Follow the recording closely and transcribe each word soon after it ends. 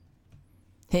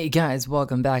Hey guys,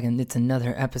 welcome back, and it's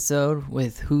another episode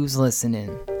with Who's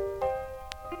Listening.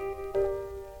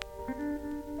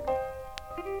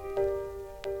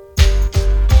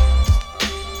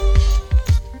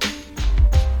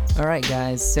 Alright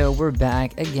guys, so we're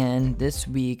back again this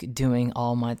week doing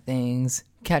all my things,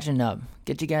 catching up,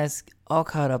 get you guys all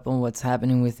caught up on what's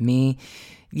happening with me.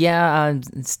 Yeah, I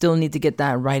still need to get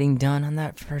that writing done on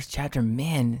that first chapter.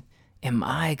 Man, am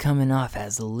I coming off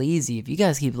as lazy? If you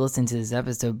guys keep listening to this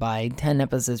episode by 10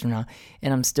 episodes from now,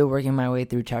 and I'm still working my way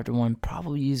through chapter 1,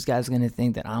 probably you guys are going to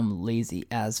think that I'm lazy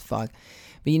as fuck.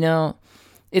 But you know,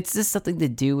 it's just something to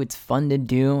do. It's fun to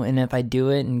do, and if I do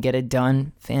it and get it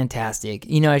done, fantastic.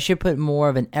 You know, I should put more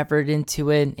of an effort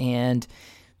into it, and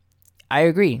I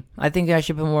agree. I think I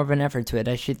should put more of an effort to it.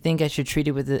 I should treat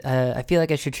it with I feel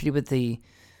like I should treat it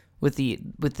with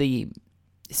the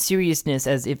seriousness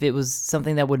as if it was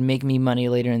something that would make me money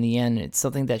later in the end. It's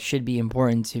something that should be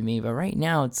important to me, but right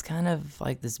now it's kind of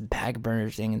like this back burner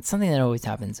thing. It's something that always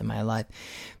happens in my life.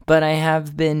 But I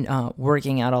have been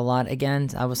working out a lot again.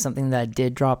 That was something that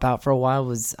did drop out for a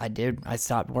while. I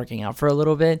stopped working out for a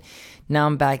little bit. Now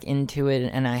I'm back into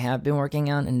it, and I have been working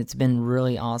out, and it's been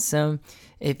really awesome.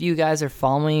 If you guys are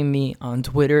following me on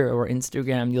Twitter or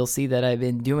Instagram, you'll see that I've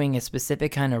been doing a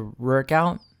specific kind of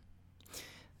workout.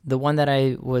 The one that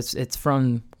it's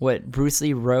from what Bruce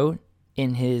Lee wrote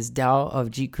in his Tao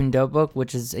of Jeet Kune Do book,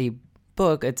 which is a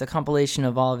book. It's a compilation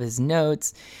of all of his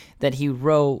notes that he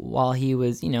wrote while he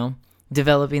was,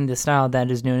 developing the style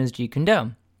that is known as Jeet Kune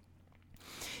Do.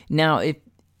 Now,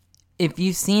 if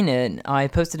you've seen it, I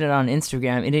posted it on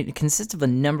Instagram, and it consists of a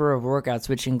number of workouts,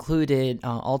 which included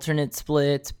alternate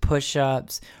splits,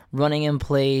 push-ups, running in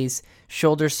place,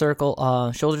 shoulder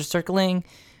circling,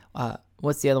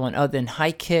 what's the other one? Oh, then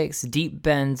high kicks, deep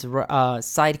bends,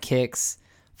 side kicks,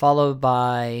 followed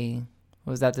by,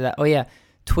 what was after that? Oh yeah,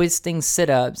 twisting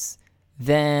sit-ups,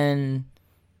 then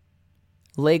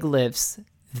leg lifts,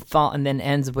 and then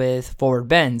ends with forward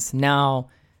bends.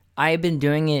 Now, I've been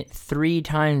doing it 3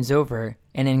 times over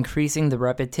and increasing the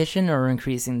repetition or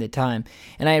increasing the time.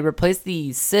 And I replaced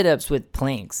the sit-ups with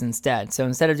planks instead. So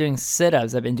instead of doing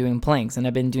sit-ups, I've been doing planks. And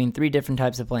I've been doing 3 different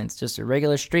types of planks. Just a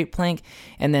regular straight plank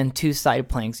and then 2 side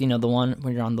planks. You know, the one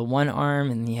where you're on the one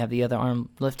arm and you have the other arm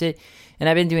lifted. And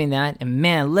I've been doing that. And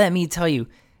man, let me tell you,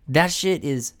 that shit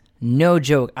is no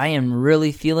joke. I am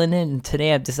really feeling it, and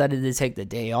today I've decided to take the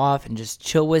day off and just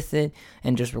chill with it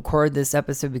and just record this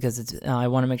episode because I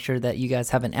want to make sure that you guys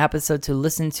have an episode to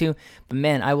listen to. But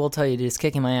man, I will tell you, it is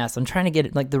kicking my ass. I'm trying to get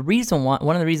it. One of the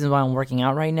reasons why I'm working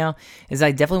out right now is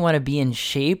I definitely want to be in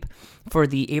shape for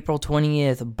the April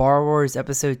 20th Bar Wars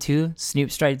Episode 2, Snoop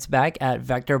Strikes Back at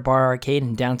Vector Bar Arcade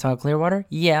in downtown Clearwater.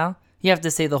 Yeah, you have to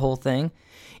say the whole thing.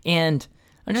 And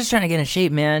I'm just trying to get in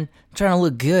shape, man. I'm trying to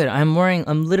look good. I'm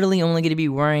literally only going to be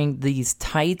wearing these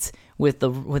tights with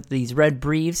these red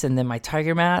briefs and then my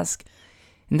tiger mask.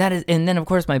 And then of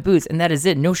course my boots, and that is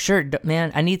it. No shirt,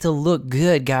 man. I need to look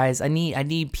good, guys. I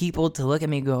need people to look at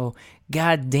me and go,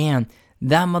 God damn,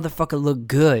 that motherfucker look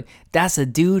good. That's a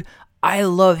dude. I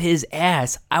love his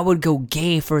ass. I would go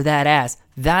gay for that ass.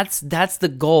 That's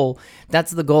the goal.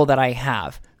 That's the goal that I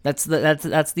have. That's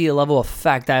the level of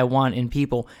effect I want in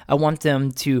people. I want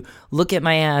them to look at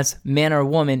my ass, man or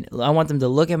woman. I want them to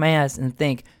look at my ass and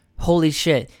think, "Holy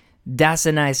shit, that's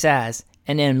a nice ass."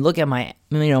 And then look at my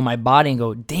body and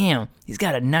go, "Damn, he's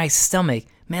got a nice stomach.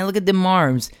 Man, look at them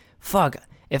arms. Fuck,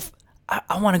 if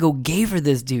I want to go gay for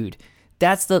this dude."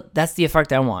 That's the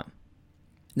effect I want.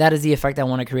 That is the effect I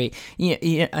want to create.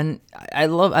 Yeah, and I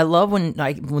love when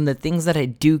the things that I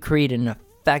do create an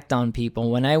effect on people.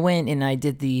 When I went and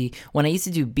when I used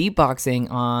to do beatboxing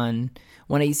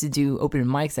when I used to do open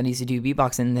mics, I used to do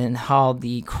beatboxing, and then how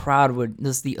the crowd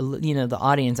the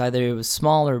audience, either it was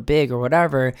small or big or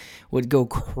whatever, would go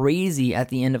crazy at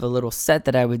the end of a little set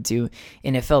that I would do,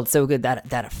 and it felt so good.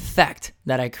 That effect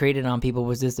that I created on people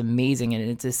was just amazing,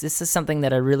 and this is something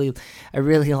that I really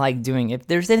like doing. If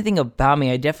there's anything about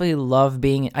me, I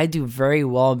definitely I do very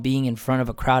well being in front of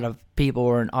a crowd of people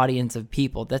or an audience of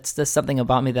people. That's just something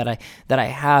about me that I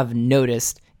have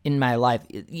noticed in my life.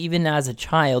 Even as a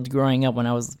child growing up, when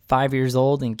I was 5 years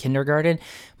old in kindergarten,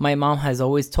 my mom has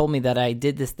always told me that I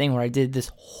did this thing where I did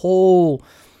this whole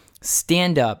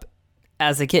stand-up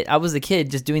as a kid. I was a kid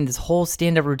just doing this whole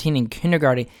stand-up routine in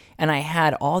kindergarten, and I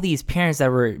had all these parents that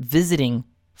were visiting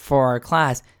for our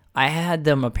class. I had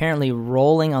them apparently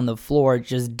rolling on the floor,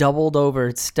 just doubled over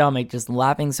its stomach, just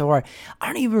laughing so hard. I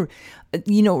don't even,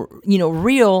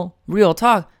 real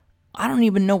talk, I don't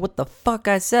even know what the fuck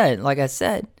I said. Like I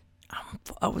said,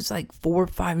 I was like 4 or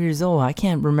 5 years old. I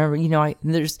can't remember.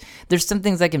 There's some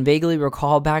things I can vaguely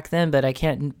recall back then, but I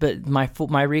can't. But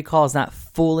my recall is not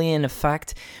fully in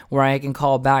effect where I can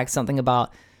call back something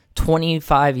about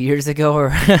 25 years ago,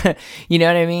 or you know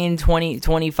what I mean?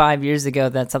 25 years ago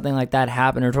that something like that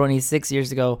happened, or 26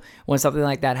 years ago when something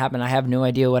like that happened. I have no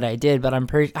idea what I did, but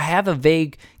I have a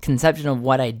vague conception of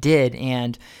what I did,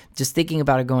 and just thinking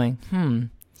about it going,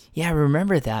 yeah, I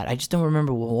remember that. I just don't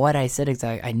remember what I said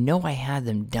exactly. I know I had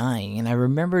them dying, and I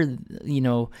remember,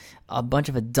 a bunch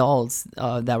of adults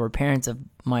that were parents of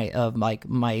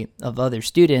other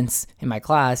students in my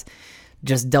class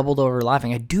just doubled over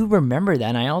laughing. I do remember that,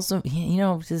 and I also,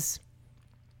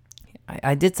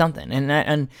 I did something,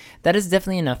 and that is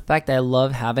definitely an effect I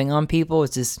love having on people.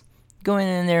 It's just going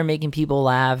in there, making people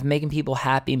laugh, making people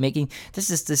happy,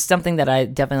 this is something that I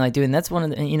definitely like doing. That's one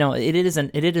of the,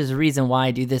 it is a reason why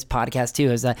I do this podcast too,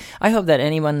 is that I hope that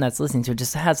anyone that's listening to it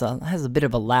just has a bit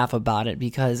of a laugh about it,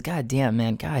 because goddamn,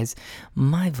 man, guys,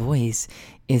 my voice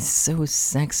is so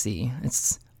sexy.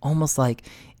 It's almost like,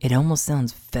 it almost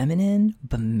sounds feminine,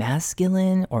 but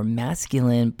masculine, or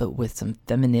masculine, but with some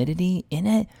femininity in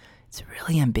it. It's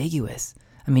really ambiguous.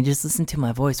 I mean, just listen to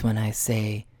my voice when I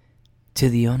say, to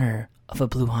the owner of a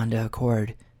blue Honda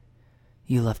Accord,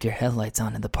 you left your headlights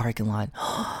on in the parking lot.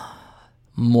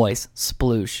 Moist.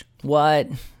 Sploosh. What?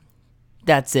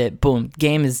 That's it. Boom.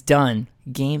 Game is done.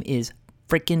 Game is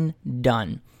freaking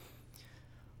done.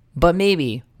 But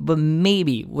maybe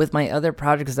with my other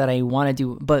projects that I want to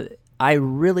do, but I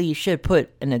really should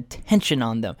put an attention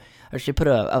on them. I should put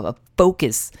a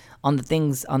focus on the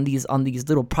things, on these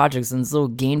little projects and this little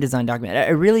game design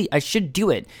document. I should do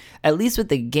it. At least with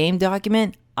the game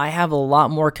document, I have a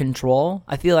lot more control.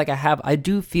 I feel like I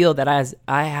do feel that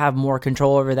I have more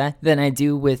control over that than I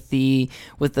do with the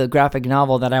graphic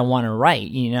novel that I want to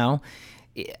write,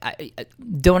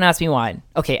 Don't ask me why.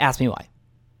 Okay, ask me why.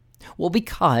 Well,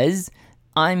 because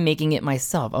I'm making it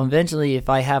myself. Eventually, if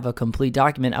I have a complete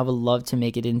document, I would love to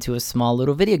make it into a small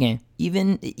little video game.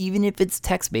 Even if it's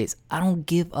text-based. I don't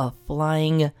give a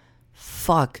flying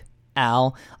fuck,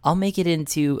 Al. I'll make it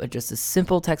into just a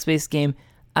simple text-based game.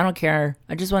 I don't care.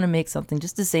 I just want to make something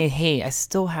just to say, hey, I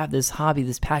still have this hobby,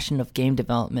 this passion of game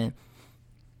development.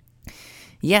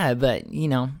 Yeah, but,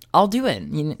 I'll do it.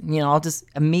 I'll just,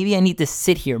 maybe I need to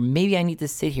sit here.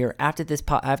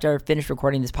 After I finish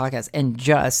recording this podcast and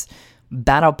just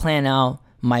battle plan out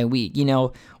my week.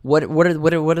 What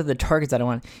are the targets that I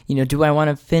want? Do I want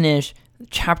to finish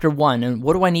chapter 1, and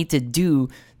what do I need to do?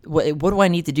 What do I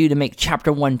need to do to make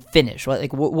chapter 1 finish? What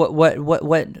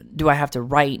do I have to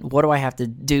write? What do I have to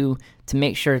do to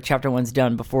make sure chapter 1's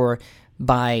done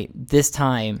by this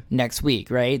time next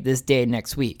week, right? This day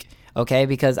next week, okay?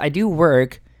 Because I do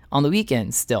work on the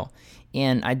weekends still.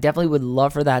 And I definitely would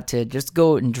love for that to just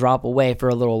go and drop away for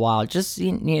a little while.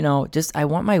 I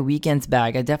want my weekends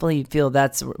back. I definitely feel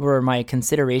that's where my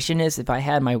consideration is. If I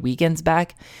had my weekends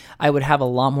back, I would have a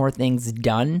lot more things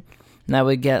done. And I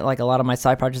would get like a lot of my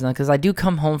side projects done. Because I do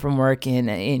come home from work and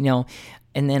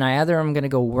then I'm going to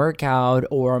go work out,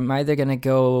 or I'm either going to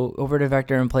go over to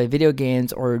Vector and play video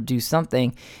games or do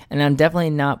something. And I'm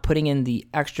definitely not putting in the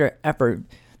extra effort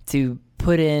to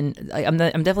put in. I'm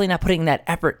definitely not putting that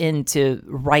effort into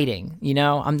writing.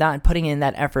 I'm not putting in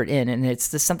that effort in, and it's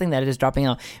just something that is dropping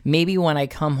out. Maybe when I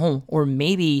come home, or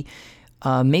maybe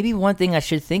one thing I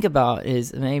should think about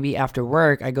is maybe after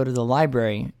work I go to the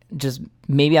library.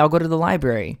 Maybe I'll go to the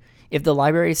library. If the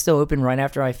library is still open right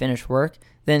after I finish work,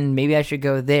 then maybe I should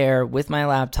go there with my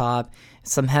laptop,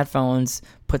 some headphones,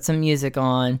 put some music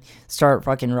on, start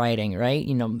fucking writing, right?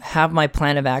 Have my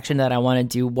plan of action that I want to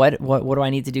do. What do I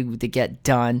need to do to get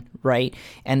done, right?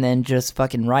 And then just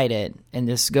fucking write it and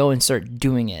just go and start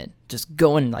doing it. Just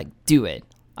go and do it.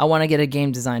 I want to get a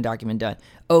game design document done.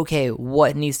 Okay,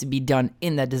 what needs to be done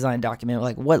in that design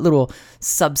document? What little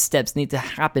sub-steps need to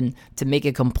happen to make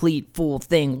a complete, full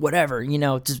thing, whatever,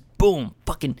 just boom,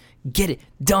 fucking get it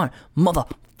done,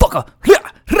 motherfucker.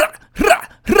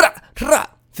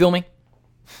 Feel me?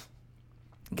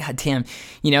 God damn,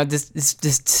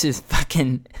 just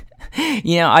fucking,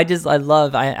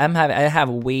 I have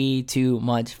way too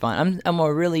much fun. I'm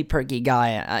a really perky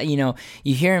guy. You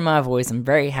hear in my voice, I'm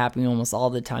very happy almost all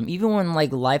the time. Even when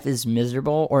life is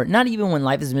miserable, or not even when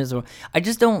life is miserable,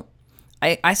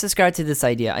 I subscribe to this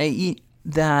idea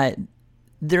that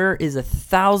there is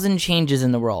 1,000 changes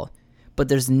in the world,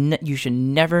 but you should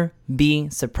never be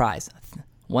surprised.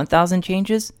 1,000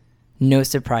 changes, no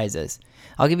surprises.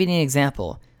 I'll give you an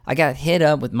example. I got hit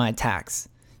up with my tax.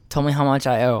 Told me how much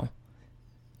I owe.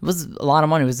 It was a lot of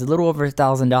money. It was a little over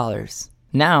 $1,000.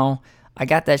 Now, I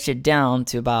got that shit down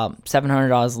to about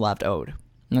 $700 left owed.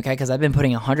 Okay, because I've been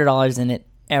putting $100 in it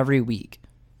every week.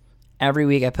 Every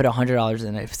week I put $100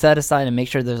 in it. I set aside and make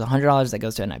sure there's $100 that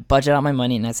goes to it. And I budget out my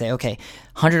money and I say, okay,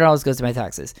 $100 goes to my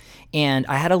taxes. And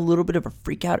I had a little bit of a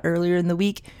freak out earlier in the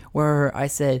week where I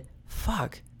said,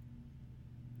 fuck,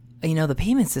 the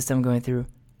payment system going through,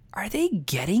 are they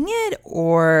getting it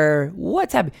or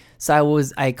what's happening? So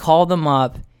I called them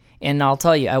up, and I'll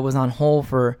tell you, I was on hold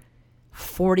for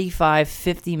 45,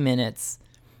 50 minutes.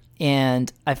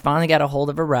 And I finally got a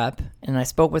hold of a rep, and I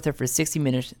spoke with her for 60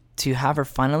 minutes to have her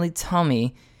finally tell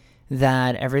me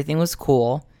that everything was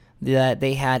cool, that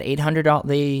they had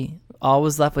 $800. All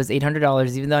was left was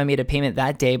 $800, even though I made a payment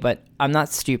that day. But I'm not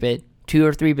stupid. 2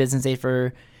 or 3 business days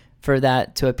for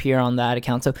that to appear on that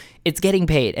account. So it's getting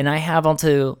paid, and I have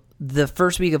until the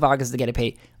first week of August to get it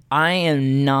paid. I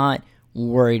am not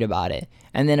worried about it.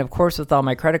 And then, of course, with all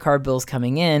my credit card bills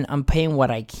coming in, I'm paying what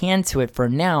I can to it for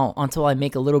now until I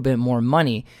make a little bit more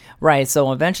money, right?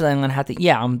 So eventually I'm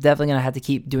definitely going to have to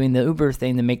keep doing the Uber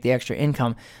thing to make the extra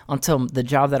income until the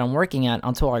job that I'm working at,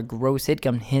 until our gross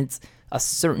income hits a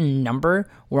certain number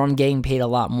where I'm getting paid a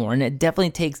lot more. And it definitely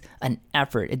takes an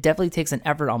effort. It definitely takes an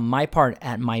effort on my part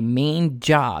at my main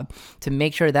job to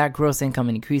make sure that gross income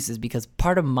increases, because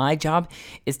part of my job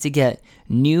is to get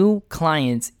new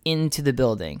clients into the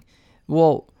building.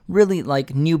 Well, really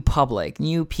like new public,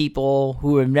 new people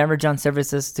who have never done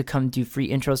services to come do free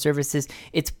intro services.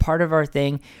 It's part of our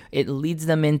thing. It leads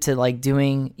them into like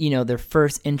doing, their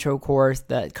first intro course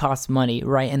that costs money,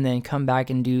 right? And then come back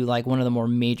and do like one of the more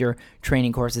major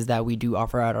training courses that we do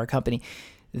offer at our company.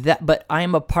 But I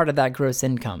am a part of that gross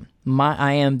income.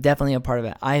 I am definitely a part of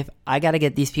it. I got to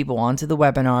get these people onto the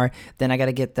webinar. Then I got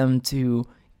to get them to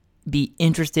be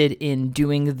interested in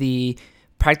doing the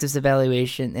practice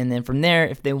evaluation, and then from there,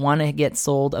 if they want to get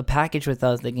sold a package with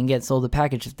us, they can get sold a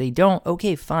package. If they don't,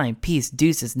 okay, fine, peace,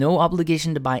 deuces, no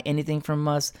obligation to buy anything from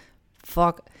us.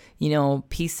 Fuck,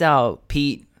 peace out,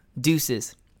 Pete,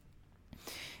 deuces.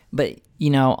 But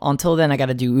until then, I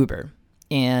gotta do Uber,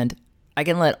 and I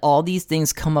can let all these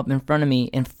things come up in front of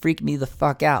me and freak me the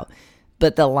fuck out.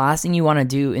 But the last thing you want to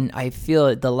do, and I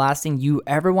feel the last thing you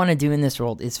ever want to do in this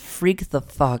world, is freak the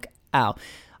fuck out.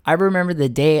 I remember the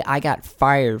day I got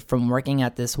fired from working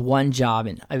at this one job,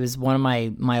 and it was one of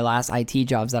my last IT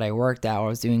jobs that I worked at. I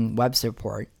was doing web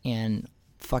support and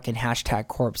fucking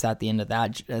 #corpse at the end of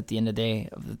the day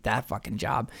of that fucking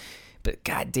job. But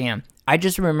goddamn, I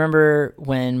just remember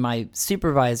when my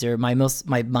supervisor, my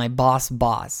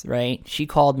boss, right? She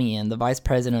called me in. The vice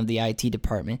president of the IT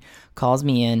department calls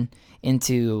me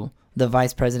into the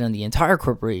vice president of the entire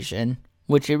corporation,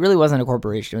 which it really wasn't a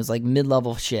corporation. It was like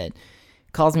mid-level shit.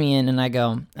 Calls me in, and I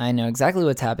go, I know exactly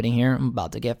what's happening here. I'm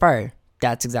about to get fired.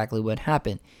 That's exactly what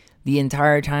happened. The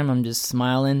entire time I'm just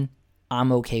smiling.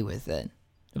 I'm okay with it.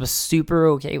 I was super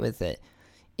okay with it.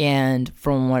 And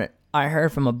from what I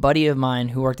heard from a buddy of mine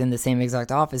who worked in the same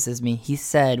exact office as me, he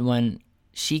said when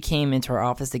she came into our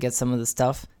office to get some of the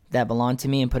stuff that belonged to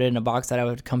me and put it in a box that I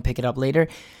would come pick it up later,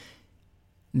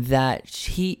 that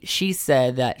she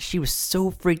said that she was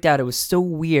so freaked out. It was so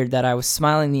weird that I was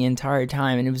smiling the entire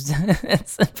time, and it was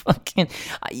it's fucking,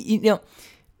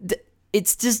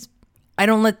 it's just, I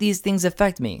don't let these things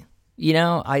affect me.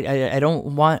 I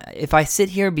don't want, if I sit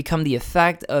here, become the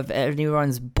effect of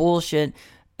everyone's bullshit,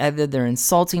 either they're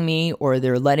insulting me or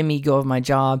they're letting me go of my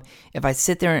job. If I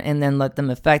sit there and then let them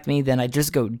affect me, then I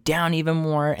just go down even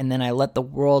more, and then I let the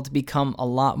world become a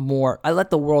lot more, I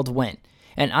let the world win.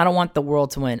 And I don't want the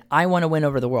world to win. I want to win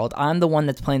over the world. I'm the one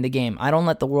that's playing the game. I don't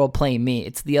let the world play me.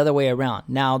 It's the other way around.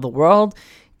 Now, the world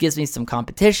gives me some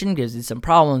competition, gives me some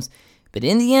problems. But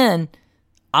in the end,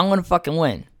 I'm going to fucking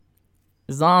win.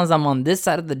 As long as I'm on this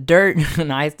side of the dirt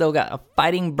and I still got a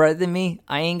fighting breath in me,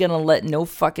 I ain't going to let no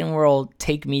fucking world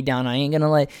take me down. I ain't going to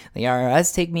let the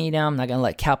IRS take me down. I'm not going to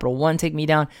let Capital One take me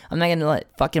down. I'm not going to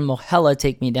let fucking Mohella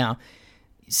take me down.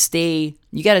 It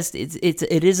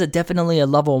is definitely a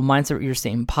level of mindset where you're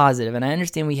staying positive. And I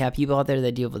understand we have people out there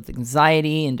that deal with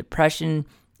anxiety and depression,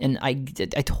 and I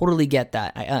totally get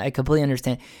that. I completely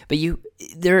understand. But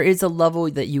there is a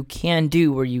level that you can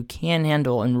do where you can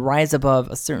handle and rise above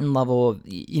a certain level of,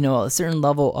 a certain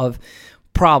level of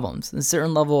problems, a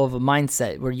certain level of a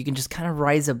mindset where you can just kind of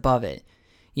rise above it.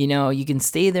 You can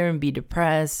stay there and be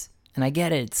depressed, and I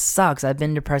get it. It sucks. I've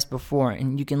been depressed before,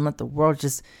 and you can let the world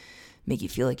just make you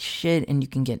feel like shit, and you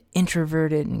can get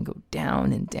introverted and go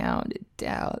down and down and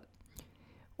down.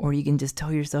 Or you can just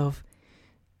tell yourself,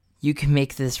 you can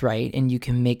make this right and you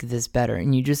can make this better.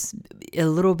 And a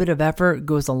little bit of effort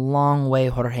goes a long way,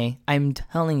 Jorge. I'm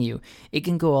telling you, it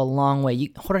can go a long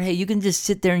way. Jorge, you can just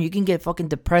sit there and you can get fucking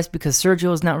depressed because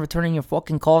Sergio is not returning your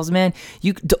fucking calls, man.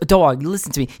 Dog,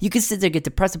 listen to me. You can sit there and get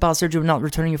depressed about Sergio not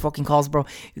returning your fucking calls, bro.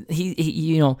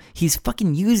 He's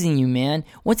fucking using you, man.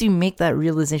 Once you make that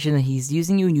realization that he's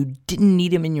using you and you didn't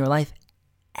need him in your life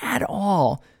at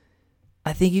all,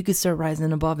 I think you could start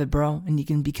rising above it, bro, and you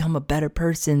can become a better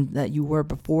person that you were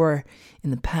before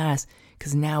in the past,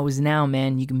 because now is now,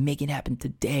 man. You can make it happen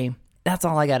today. That's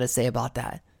all I got to say about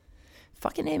that.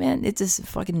 Fucking hey, man, it's just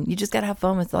fucking, you just got to have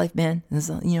fun with life, man.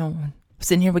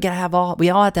 Sitting here, we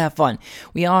all have to have fun.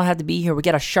 We all have to be here. We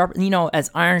got to sharpen,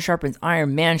 as iron sharpens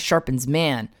iron, man sharpens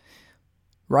man,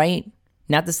 right?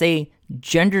 Not to say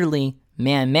genderly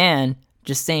man,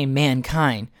 just saying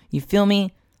mankind. You feel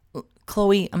me?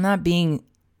 Chloe, I'm not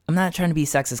trying to be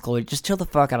sexist, Chloe. Just chill the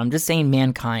fuck out. I'm just saying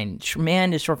mankind.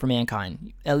 Man is short for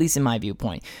mankind, at least in my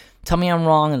viewpoint. Tell me I'm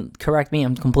wrong and correct me.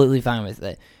 I'm completely fine with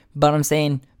it. But I'm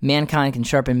saying mankind can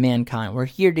sharpen mankind. We're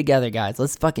here together, guys.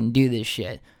 Let's fucking do this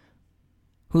shit.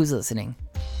 Who's listening?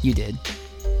 You did.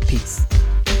 Peace.